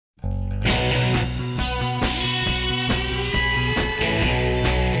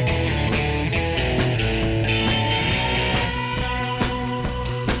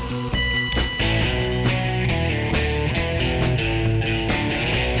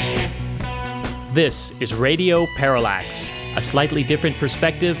This is Radio Parallax, a slightly different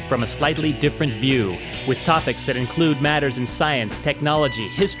perspective from a slightly different view, with topics that include matters in science, technology,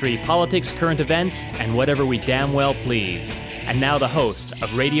 history, politics, current events, and whatever we damn well please. And now the host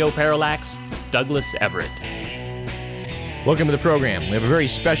of Radio Parallax, Douglas Everett. Welcome to the program. We have a very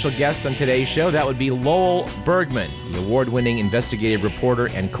special guest on today's show. That would be Lowell Bergman, the award-winning investigative reporter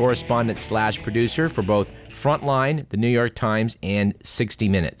and correspondent/producer for both Frontline, The New York Times, and 60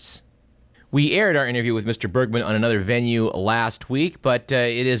 Minutes. We aired our interview with Mr. Bergman on another venue last week, but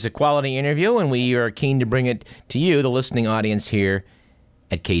it is a quality interview, and we are keen to bring it to you, the listening audience here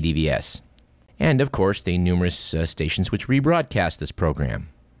at KDVS. And, of course, the numerous stations which rebroadcast this program.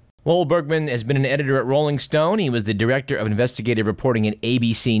 Lowell Bergman has been an editor at Rolling Stone. He was the director of investigative reporting at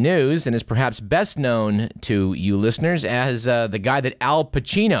ABC News and is perhaps best known to you listeners as the guy that Al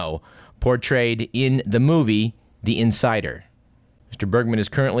Pacino portrayed in the movie The Insider. Mr. Bergman is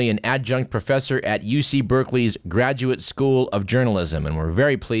currently an adjunct professor at UC Berkeley's Graduate School of Journalism, and we're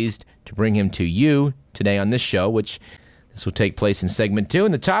very pleased to bring him to you today on this show, which this will take place in segment 2.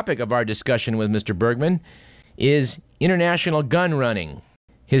 And the topic of our discussion with Mr. Bergman is international gun running.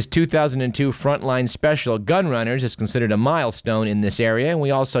 His 2002 Frontline special, Gun Runners, is considered a milestone in this area, and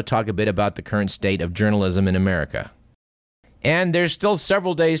we also talk a bit about the current state of journalism in America. And there's still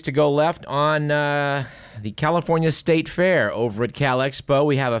several days to go left on the California State Fair over at Cal Expo.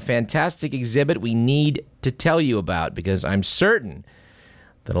 We have a fantastic exhibit we need to tell you about because I'm certain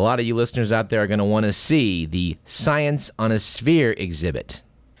that a lot of you listeners out there are going to want to see the Science on a Sphere exhibit.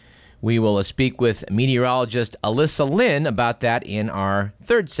 We will speak with meteorologist Alyssa Lynn about that in our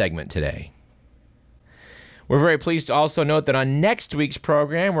third segment today. We're very pleased to also note that on next week's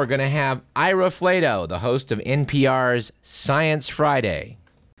program, we're going to have Ira Flatow, the host of NPR's Science Friday.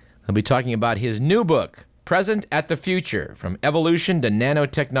 He'll be talking about his new book, Present at the Future, From Evolution to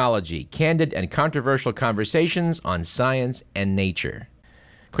Nanotechnology, Candid and Controversial Conversations on Science and Nature.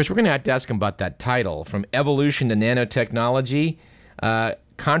 Of course, we're going to have to ask him about that title, From Evolution to Nanotechnology,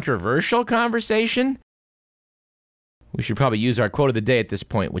 Controversial Conversation? We should probably use our quote of the day at this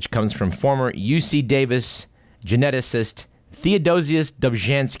point, which comes from former UC Davis geneticist Theodosius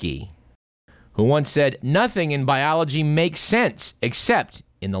Dobzhansky, who once said, "Nothing in biology makes sense except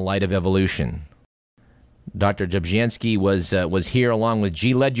in the light of evolution." Dr. Dobzhansky was here along with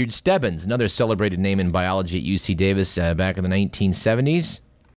G. Ledyard Stebbins, another celebrated name in biology at UC Davis back in the 1970s.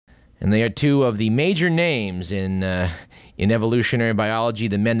 And they are two of the major names in evolutionary biology,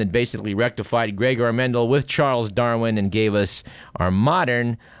 the men that basically rectified Gregor Mendel with Charles Darwin and gave us our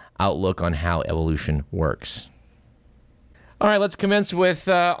modern outlook on how evolution works. All right, let's commence with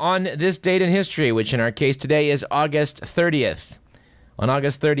on this date in history, which in our case today is August 30th. On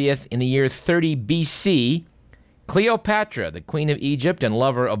August 30th, in the year 30 BC, Cleopatra, the Queen of Egypt and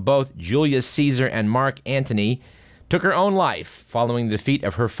lover of both Julius Caesar and Mark Antony, took her own life following the defeat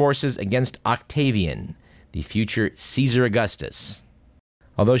of her forces against Octavian, the future Caesar Augustus.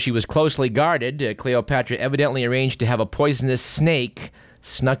 Although she was closely guarded, Cleopatra evidently arranged to have a poisonous snake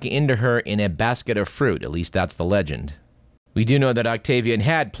snuck into her in a basket of fruit. At least that's the legend. We do know that Octavian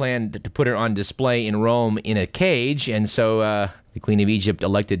had planned to put her on display in Rome in a cage, and so the Queen of Egypt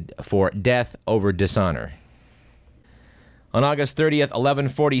elected for death over dishonor. On August 30th,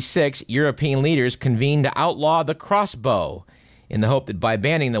 1146, European leaders convened to outlaw the crossbow in the hope that by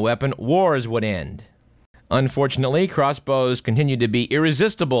banning the weapon, wars would end. Unfortunately, crossbows continued to be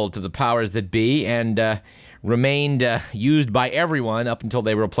irresistible to the powers that be and remained used by everyone up until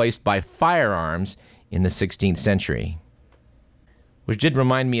they were replaced by firearms in the 16th century. Which did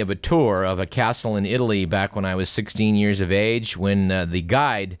remind me of a tour of a castle in Italy back when I was 16 years of age when the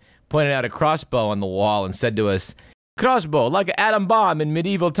guide pointed out a crossbow on the wall and said to us, "Crossbow, like an atom bomb in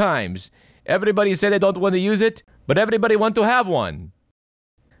medieval times. Everybody say they don't want to use it, but everybody want to have one."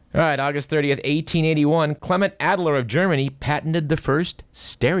 All right, August 30th, 1881, Clement Adler of Germany patented the first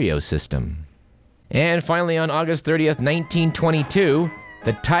stereo system. And finally, on August 30th, 1922,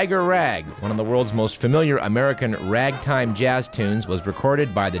 the Tiger Rag, one of the world's most familiar American ragtime jazz tunes, was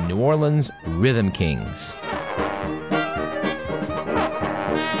recorded by the New Orleans Rhythm Kings.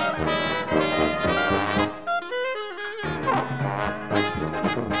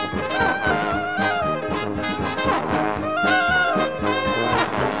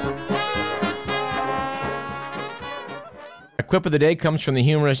 Our quip of the day comes from the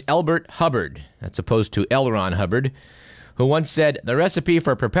humorist Elbert Hubbard, that's opposed to L. Ron Hubbard, who once said, "The recipe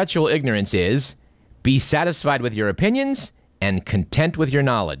for perpetual ignorance is, be satisfied with your opinions and content with your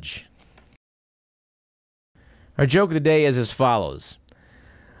knowledge." Our joke of the day is as follows.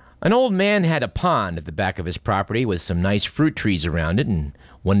 An old man had a pond at the back of his property with some nice fruit trees around it, and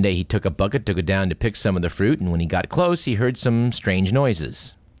one day he took a bucket, took it down to pick some of the fruit, and when he got close, he heard some strange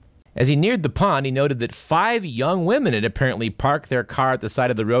noises. As he neared the pond, he noted that 5 young women had apparently parked their car at the side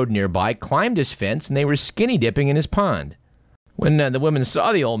of the road nearby, climbed his fence, and they were skinny dipping in his pond. When the women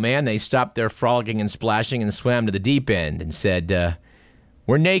saw the old man, they stopped their frolicking and splashing and swam to the deep end and said,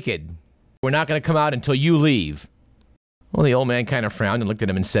 "We're naked. We're not going to come out until you leave." Well, the old man kind of frowned and looked at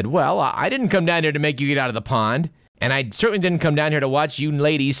him and said, "Well, I didn't come down here to make you get out of the pond, and I certainly didn't come down here to watch you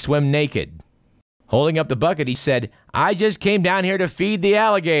ladies swim naked." Holding up the bucket, he said, "I just came down here to feed the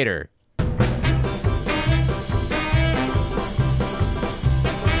alligator."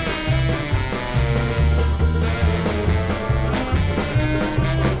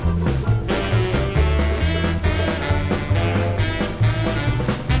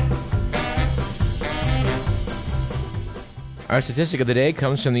 Our statistic of the day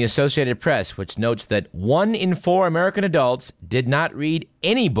comes from the Associated Press, which notes that 1 in 4 American adults did not read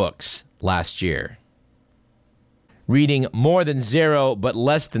any books last year. Reading more than 0 but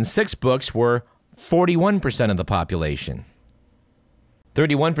less than 6 books were 41% of the population.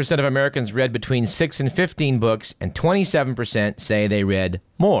 31% of Americans read between 6 and 15 books, and 27% say they read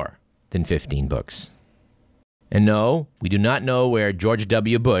more than 15 books. And no, we do not know where George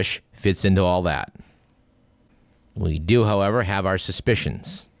W. Bush fits into all that. We do, however, have our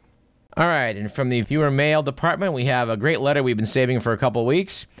suspicions. All right, and from the viewer mail department, we have a great letter we've been saving for a couple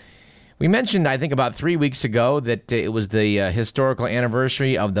weeks. We mentioned, I think, about 3 weeks ago that it was the historical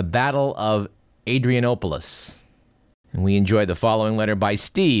anniversary of the Battle of Adrianopolis. And we enjoyed the following letter by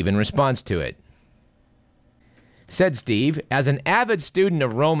Steve in response to it. Said Steve, "As an avid student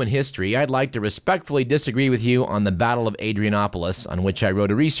of Roman history, I'd like to respectfully disagree with you on the Battle of Adrianopolis, on which I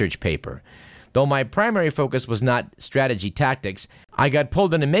wrote a research paper. Though my primary focus was not strategy tactics, I got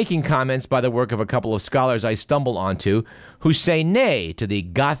pulled into making comments by the work of a couple of scholars I stumbled onto who say nay to the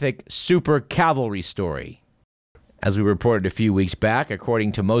Gothic super cavalry story. As we reported a few weeks back,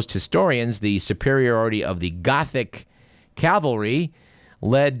 according to most historians, the superiority of the Gothic cavalry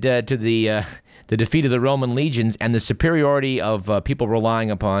led to the defeat of the Roman legions, and the superiority of people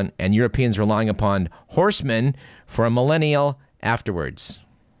relying upon, and Europeans relying upon, horsemen for a millennial afterwards."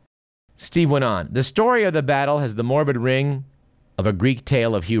 Steve went on, "The story of the battle has the morbid ring of a Greek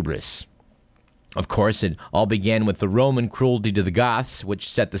tale of hubris. Of course, it all began with the Roman cruelty to the Goths, which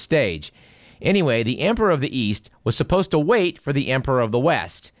set the stage. Anyway, the Emperor of the East was supposed to wait for the Emperor of the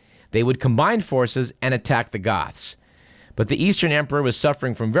West. They would combine forces and attack the Goths. But the Eastern Emperor was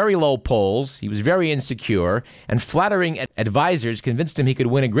suffering from very low polls, he was very insecure, and flattering advisors convinced him he could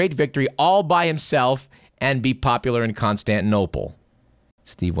win a great victory all by himself and be popular in Constantinople."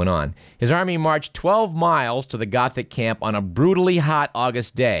 Steve went on, "His army marched 12 miles to the Gothic camp on a brutally hot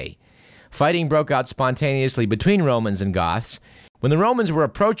August day. Fighting broke out spontaneously between Romans and Goths. When the Romans were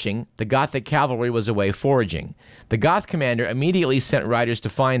approaching, the Gothic cavalry was away foraging. The Goth commander immediately sent riders to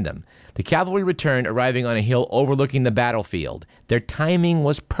find them. The cavalry returned, arriving on a hill overlooking the battlefield. Their timing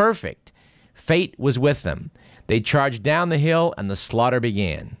was perfect. Fate was with them. They charged down the hill, and the slaughter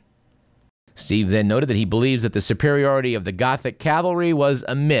began." Steve then noted that he believes that the superiority of the Gothic cavalry was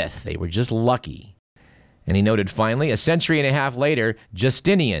a myth. They were just lucky. And he noted finally, a century and a half later,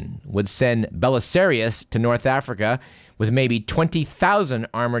 Justinian would send Belisarius to North Africa with maybe 20,000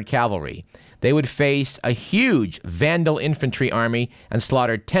 armored cavalry. They would face a huge Vandal infantry army and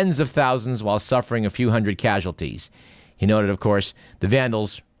slaughter tens of thousands while suffering a few hundred casualties. He noted, of course, the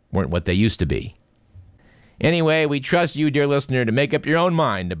Vandals weren't what they used to be. Anyway, we trust you, dear listener, to make up your own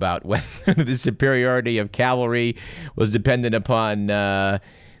mind about whether the superiority of cavalry was dependent upon the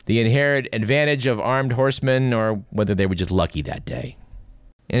inherent advantage of armed horsemen or whether they were just lucky that day.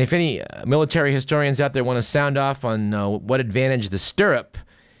 And if any military historians out there want to sound off on what advantage the stirrup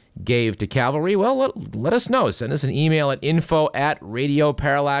gave to cavalry, well, let us know. Send us an email at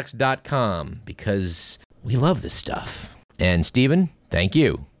info@radioparallax.com because we love this stuff. And Stephen, thank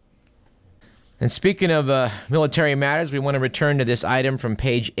you. And speaking of military matters, we want to return to this item from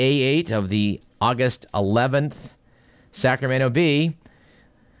page A8 of the August 11th Sacramento Bee.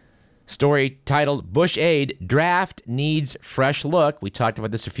 Story titled, "Bush Aid Draft Needs Fresh Look." We talked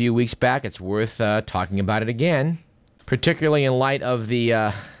about this a few weeks back. It's worth talking about it again, particularly in light of the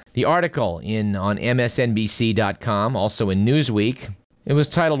article on MSNBC.com, also in Newsweek. It was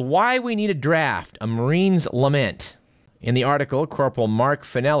titled, "Why We Need a Draft, A Marine's Lament." In the article, Corporal Mark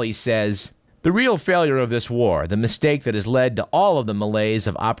Finelli says, "The real failure of this war, the mistake that has led to all of the malaise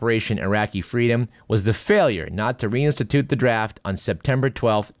of Operation Iraqi Freedom, was the failure not to reinstitute the draft on September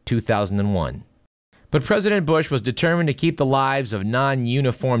 12, 2001. But President Bush was determined to keep the lives of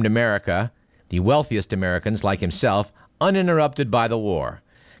non-uniformed America, the wealthiest Americans like himself, uninterrupted by the war.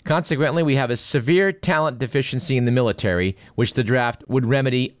 Consequently, we have a severe talent deficiency in the military, which the draft would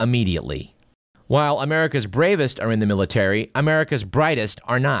remedy immediately. While America's bravest are in the military, America's brightest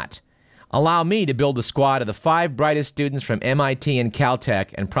are not. Allow me to build a squad of the 5 brightest students from MIT and Caltech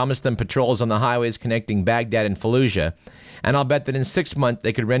and promise them patrols on the highways connecting Baghdad and Fallujah, and I'll bet that in 6 months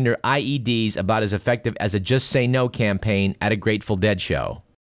they could render IEDs about as effective as a Just Say No campaign at a Grateful Dead show.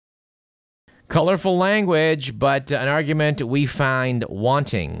 Colorful language, but an argument we find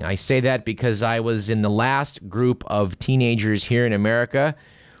wanting. I say that because I was in the last group of teenagers here in America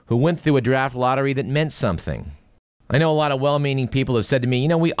who went through a draft lottery that meant something. I know a lot of well-meaning people have said to me,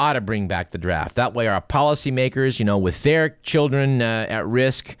 we ought to bring back the draft. That way our policymakers, with their children at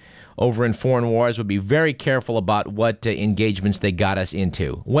risk over in foreign wars, would be very careful about what engagements they got us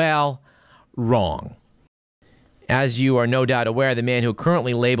into. Well, wrong. As you are no doubt aware, the man who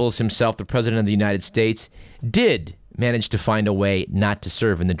currently labels himself the President of the United States did manage to find a way not to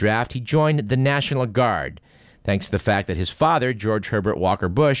serve in the draft. He joined the National Guard, thanks to the fact that his father, George Herbert Walker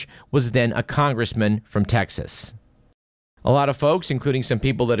Bush, was then a congressman from Texas. A lot of folks, including some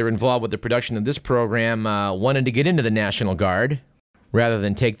people that are involved with the production of this program, wanted to get into the National Guard rather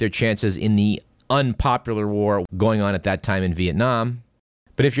than take their chances in the unpopular war going on at that time in Vietnam.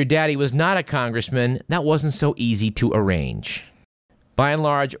 But if your daddy was not a congressman, that wasn't so easy to arrange. By and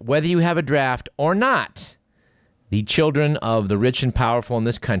large, whether you have a draft or not, the children of the rich and powerful in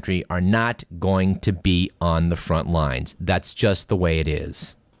this country are not going to be on the front lines. That's just the way it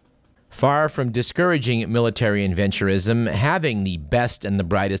is. Far from discouraging military adventurism, having the best and the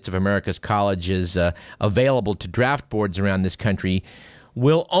brightest of America's colleges available to draft boards around this country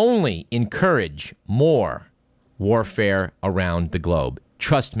will only encourage more warfare around the globe.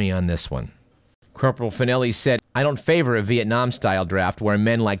 Trust me on this one. Corporal Finelli said, I don't favor a Vietnam-style draft where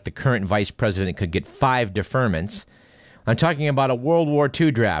men like the current vice president could get 5 deferments. I'm talking about a World War II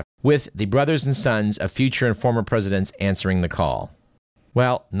draft with the brothers and sons of future and former presidents answering the call.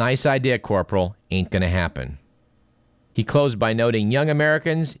 Well, nice idea, Corporal. Ain't gonna happen. He closed by noting, young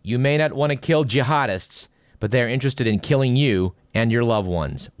Americans, you may not want to kill jihadists, but they're interested in killing you and your loved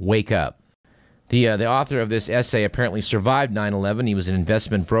ones. Wake up. The author of this essay apparently survived 9/11. He was an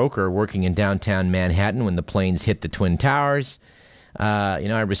investment broker working in downtown Manhattan when the planes hit the Twin Towers. I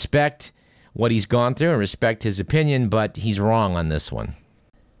respect what he's gone through and respect his opinion, but he's wrong on this one.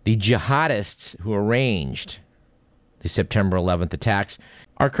 The jihadists who arranged the September 11th attacks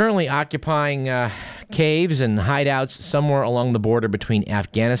are currently occupying caves and hideouts somewhere along the border between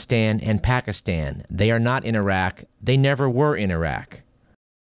Afghanistan and Pakistan. They are not in Iraq. They never were in Iraq.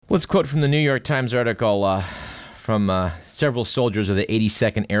 Let's quote from the New York Times article from several soldiers of the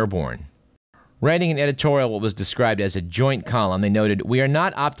 82nd Airborne. Writing an editorial what was described as a joint column, they noted, we are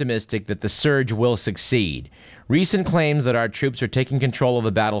not optimistic that the surge will succeed. Recent claims that our troops are taking control of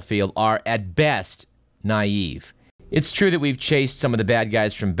the battlefield are, at best, naive. It's true that we've chased some of the bad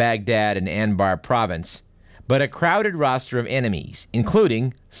guys from Baghdad and Anbar province, but a crowded roster of enemies,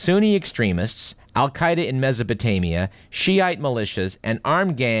 including Sunni extremists, Al-Qaeda in Mesopotamia, Shiite militias, and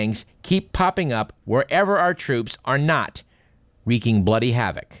armed gangs keep popping up wherever our troops are not, wreaking bloody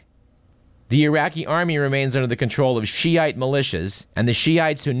havoc. The Iraqi army remains under the control of Shiite militias, and the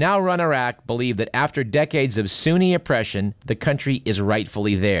Shiites who now run Iraq believe that after decades of Sunni oppression, the country is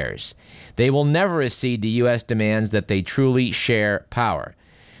rightfully theirs. They will never accede to U.S. demands that they truly share power.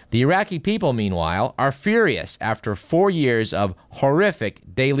 The Iraqi people, meanwhile, are furious after 4 years of horrific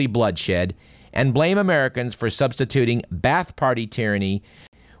daily bloodshed and blame Americans for substituting Ba'ath Party tyranny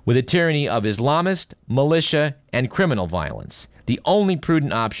with a tyranny of Islamist, militia, and criminal violence. The only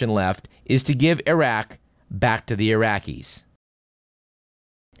prudent option left is to give Iraq back to the Iraqis.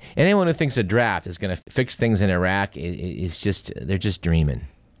 Anyone who thinks a draft is going to fix things in Iraq they're just dreaming.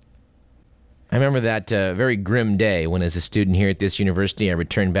 I remember that very grim day when, as a student here at this university, I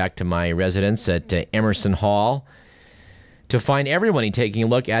returned back to my residence at Emerson Hall to find everybody taking a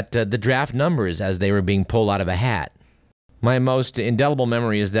look at the draft numbers as they were being pulled out of a hat. My most indelible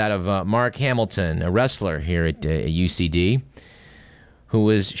memory is that of Mark Hamilton, a wrestler here at UCD, who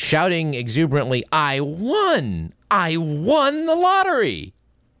was shouting exuberantly, I won the lottery!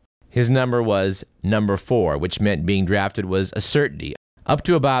 His number was number 4, which meant being drafted was a certainty. Up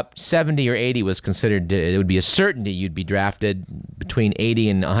to about 70 or 80 was considered, it would be a certainty you'd be drafted. Between 80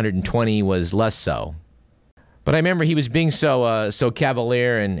 and 120 was less so. But I remember he was being so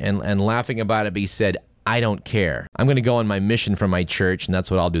cavalier and laughing about it, but he said, I don't care. I'm going to go on my mission for my church, and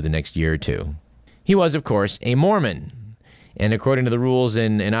that's what I'll do the next year or two. He was, of course, a Mormon. And according to the rules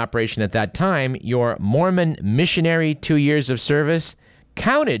in operation at that time, your Mormon missionary 2 years of service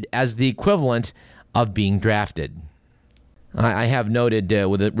counted as the equivalent of being drafted. I have noted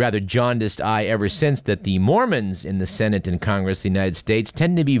with a rather jaundiced eye ever since that the Mormons in the Senate and Congress of the United States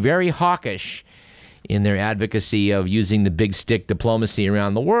tend to be very hawkish in their advocacy of using the big stick diplomacy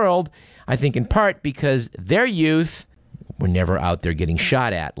around the world, I think in part because their youth were never out there getting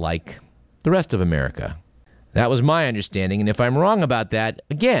shot at like the rest of America. That was my understanding, and if I'm wrong about that,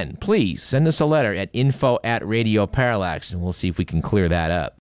 again, please send us a letter at info@radioparallax, and we'll see if we can clear that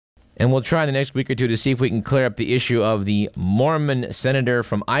up. And we'll try in the next week or two to see if we can clear up the issue of the Mormon senator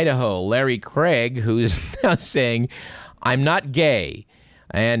from Idaho, Larry Craig, who's now saying, I'm not gay.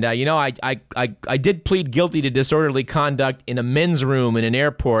 And, I did plead guilty to disorderly conduct in a men's room in an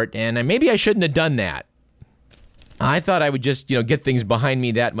airport, and maybe I shouldn't have done that. I thought I would just, get things behind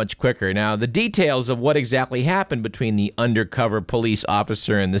me that much quicker. Now, the details of what exactly happened between the undercover police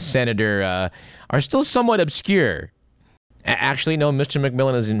officer and the senator are still somewhat obscure. Actually, no, Mr.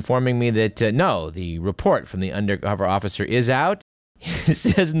 McMillan is informing me that, no, the report from the undercover officer is out. It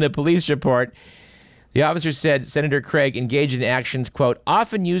says in the police report, the officer said Senator Craig engaged in actions, quote,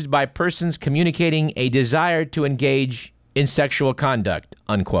 often used by persons communicating a desire to engage in sexual conduct,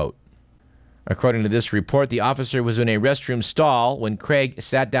 unquote. According to this report, the officer was in a restroom stall when Craig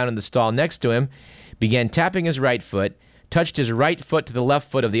sat down in the stall next to him, began tapping his right foot, touched his right foot to the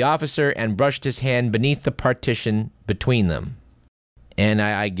left foot of the officer, and brushed his hand beneath the partition between them. And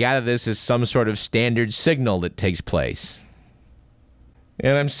I gather this is some sort of standard signal that takes place.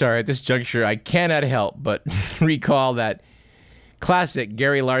 And I'm sorry, at this juncture, I cannot help but recall that classic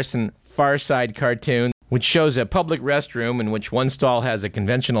Gary Larson Far Side cartoon, which shows a public restroom in which one stall has a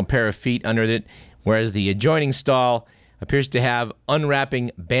conventional pair of feet under it, whereas the adjoining stall appears to have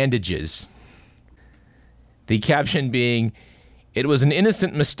unwrapping bandages. The caption being, it was an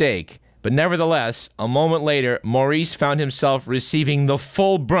innocent mistake, but nevertheless, a moment later, Maurice found himself receiving the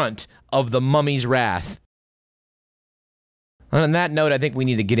full brunt of the mummy's wrath. And on that note, I think we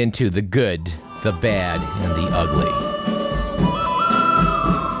need to get into the good, the bad, and the ugly.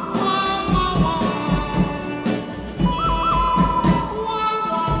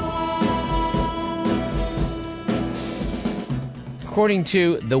 According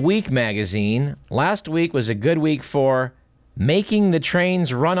to The Week magazine, last week was a good week for making the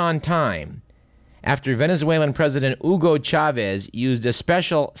trains run on time, after Venezuelan President Hugo Chavez used a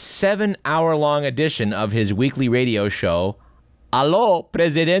special 7-hour-long edition of his weekly radio show, Aló,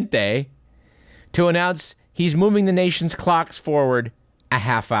 Presidente, to announce he's moving the nation's clocks forward a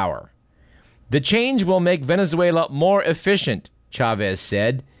half hour. The change will make Venezuela more efficient, Chavez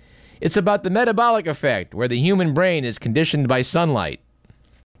said. It's about the metabolic effect, where the human brain is conditioned by sunlight.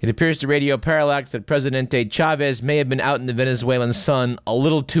 It appears to Radio Parallax that Presidente Chavez may have been out in the Venezuelan sun a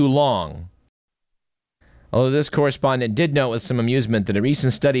little too long. Although this correspondent did note with some amusement that a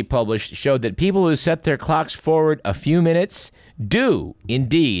recent study published showed that people who set their clocks forward a few minutes do,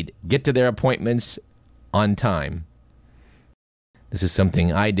 indeed, get to their appointments on time. This is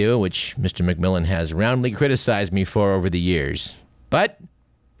something I do, which Mr. McMillan has roundly criticized me for over the years. But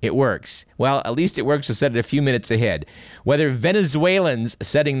it works. Well, at least it works to set it a few minutes ahead. Whether Venezuelans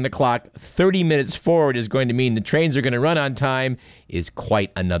setting the clock 30 minutes forward is going to mean the trains are going to run on time is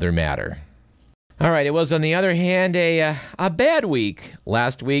quite another matter. All right, it was, on the other hand, a bad week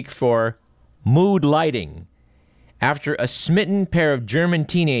last week for mood lighting, after a smitten pair of German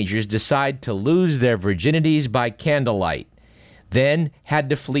teenagers decide to lose their virginities by candlelight, then had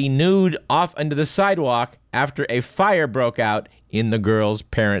to flee nude off onto the sidewalk after a fire broke out in the girl's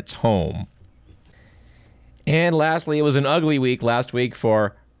parents' home. And lastly, it was an ugly week last week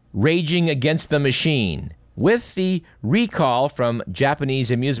for Raging Against the Machine, with the recall from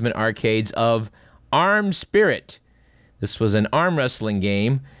Japanese amusement arcades of Arm Spirit. This was an arm wrestling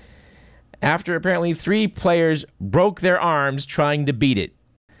game, after apparently 3 players broke their arms trying to beat it.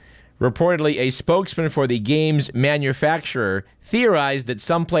 Reportedly, a spokesman for the game's manufacturer theorized that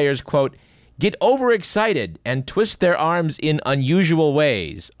some players, quote, get overexcited and twist their arms in unusual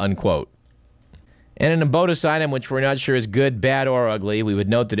ways, unquote. And in a bonus item, which we're not sure is good, bad, or ugly, we would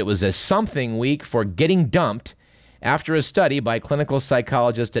note that it was a something week for getting dumped after a study by clinical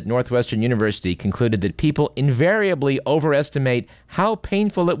psychologists at Northwestern University concluded that people invariably overestimate how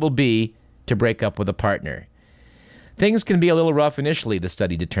painful it will be to break up with a partner. Things can be a little rough initially, the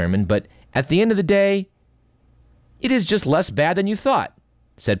study determined, but at the end of the day, it is just less bad than you thought,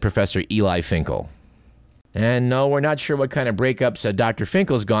 said Professor Eli Finkel. And no, we're not sure what kind of breakups Dr.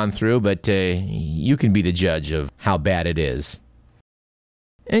 Finkel's gone through, but you can be the judge of how bad it is.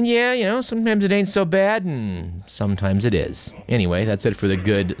 And yeah, sometimes it ain't so bad, and sometimes it is. Anyway, that's it for the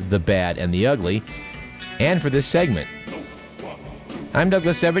good, the bad, and the ugly, and for this segment. I'm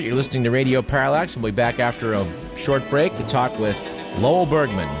Douglas Everett. You're listening to Radio Parallax. We'll be back after a short break to talk with Lowell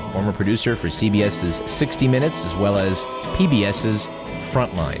Bergman, former producer for CBS's 60 Minutes, as well as PBS's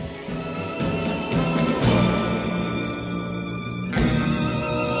Frontline.